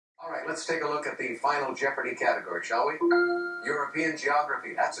Alright, let's take a look at the Final Jeopardy category, shall we? European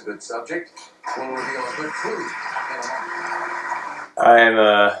geography, that's a good subject. We'll reveal a good clue in a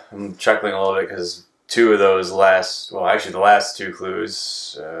moment. I'm chuckling a little bit because two of those last, well actually the last two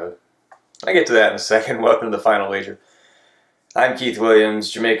clues, I'll get to that in a second. Welcome to the Final Wager. I'm Keith Williams.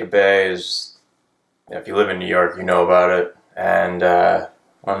 Jamaica Bay is, if you live in New York, you know about it. And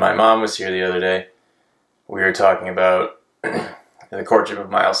when my mom was here the other day, we were talking about the courtship of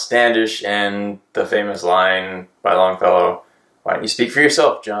Miles Standish and the famous line by Longfellow, "Why don't you speak for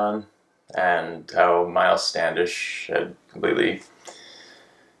yourself, John?" And how Miles Standish had completely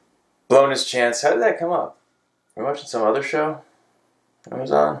blown his chance. How did that come up? Were we watching some other show it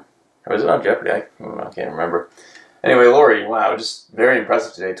was on? Or was it on Jeopardy? I can't remember. Anyway, Laurie, wow, just very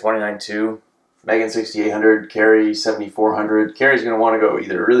impressive today. 29-2. Megan 6,800. Cary 7,400. Cary's going to want to go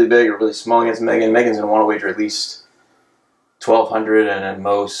either really big or really small against Megan. Megan's going to want to wager at least 1,200, and at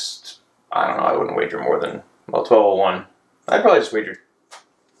most, I don't know, I wouldn't wager more than, well, 1,201. I'd probably just wager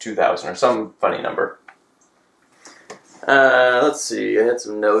 2,000 or some funny number. Let's see, I had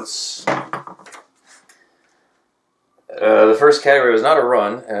some notes. The first category was not a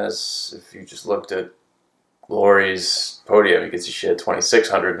run, as if you just looked at Laurie's podium, you could see she had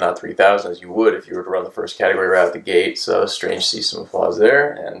 2,600, not 3,000, as you would if you were to run the first category right out the gate. So strange to see some applause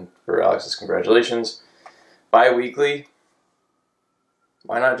there, and for Alex's congratulations. Bi-weekly,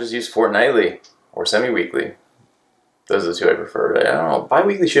 why not just use fortnightly or semi-weekly? Those are the two I prefer. I don't know,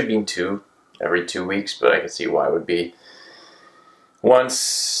 bi-weekly should mean every 2 weeks, but I can see why it would be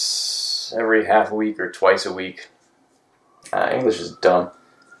once every half a week or twice a week. English is dumb.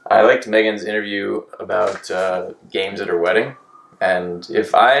 I liked Megan's interview about games at her wedding, and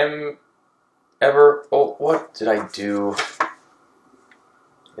if I'm ever... Oh, what did I do?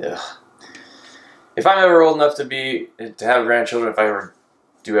 Ugh. If I'm ever old enough to have grandchildren, if I ever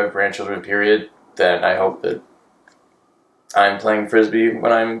do have grandchildren, period, then I hope that I'm playing Frisbee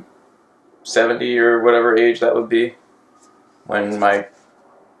when I'm 70 or whatever age that would be, when my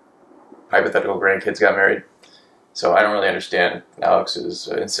hypothetical grandkids got married. So I don't really understand Alex's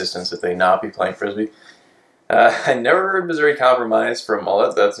insistence that they not be playing Frisbee. I never heard Missouri Compromise from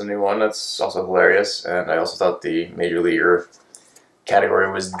Mullet. That's a new one. That's also hilarious. And I also thought the Major Leaguer category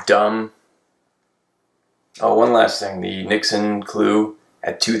was dumb. Oh, one last thing. The Nixon clue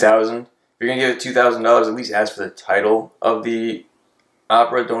at $2,000. If you're going to give it $2,000, at least ask for the title of the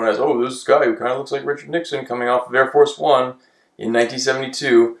opera. Don't ask, oh, this guy who kind of looks like Richard Nixon coming off of Air Force One in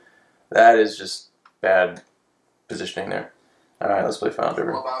 1972. That is just bad positioning there. Alright, let's play Final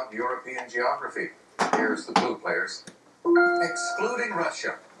Jeopardy. How about European geography? Here's the clue, players. Excluding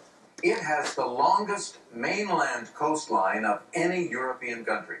Russia, it has the longest mainland coastline of any European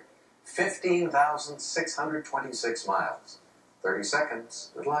country. 15,626 miles. 30 seconds.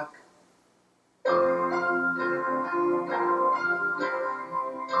 Good luck.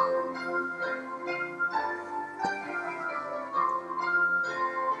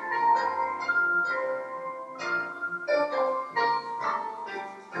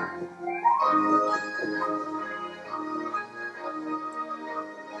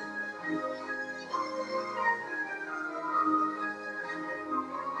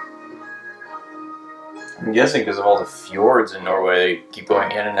 I'm guessing because of all the fjords in Norway, they keep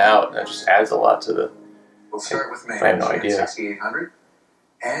going in and out, and that just adds a lot to the... We'll start with Megan. I have no idea. 6,800.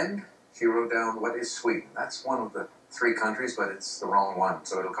 And she wrote down what is Sweden. That's one of the 3 countries, but it's the wrong one,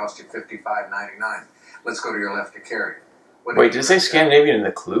 so it'll cost you $55.99. Let's go to your left to Cary. Wait, did it say Scandinavian in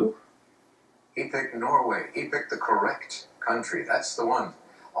the clue? He picked Norway. He picked the correct country. That's the one.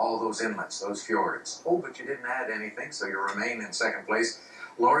 All those inlets, those fjords. Oh, but you didn't add anything, so you remain in second place.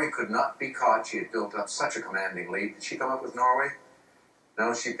 Laurie could not be caught. She had built up such a commanding lead. Did she come up with Norway?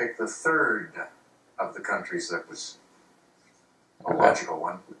 No, she picked the third of the countries that was a logical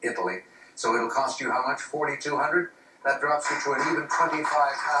one, Italy. So it'll cost you how much? $4,200? That drops you to an even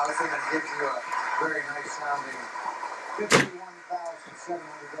 $25,000 and gives you a very nice sounding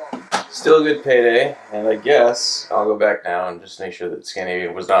 $51,700. Still a good payday, and I guess I'll go back now and just make sure that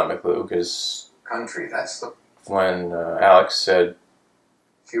Scandinavian was not in the clue, because country, that's the... When Alex said,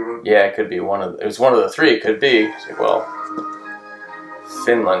 yeah, it could be one of the... It was one of the 3, it could be. It's like, well,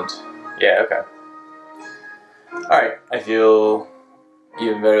 Finland. Yeah, okay. Alright, I feel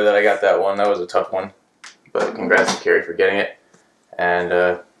even better that I got that one. That was a tough one. But congrats to Cary for getting it. And,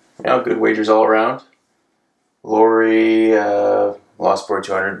 you know, good wagers all around. Laurie lost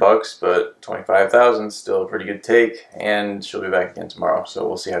 $4,200, but $25,000 still a pretty good take. And she'll be back again tomorrow. So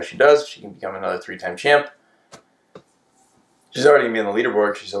we'll see how she does. She can become another 3-time champ. She's already going to be on the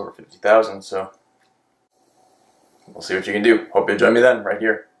leaderboard. She's over 50,000, so we'll see what you can do. Hope you'll join me then, right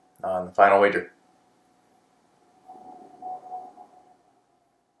here. on the final wager.